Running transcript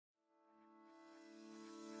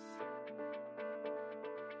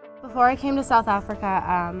Before I came to South Africa,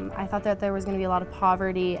 I thought that there was going to be a lot of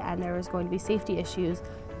poverty and there was going to be safety issues.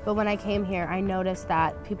 But when I came here, I noticed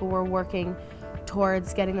that people were working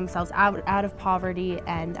towards getting themselves out of poverty,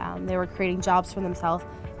 and they were creating jobs for themselves,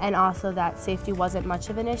 and also that safety wasn't much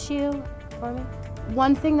of an issue for me.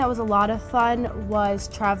 One thing that was a lot of fun was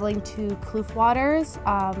traveling to Kloofwaters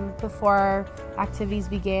before activities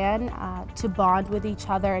began to bond with each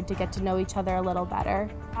other and to get to know each other a little better.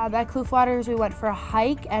 At Kloofwaters, we went for a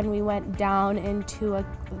hike and we went down into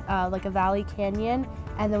like a valley canyon,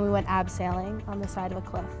 and then we went abseiling on the side of a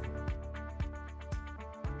cliff.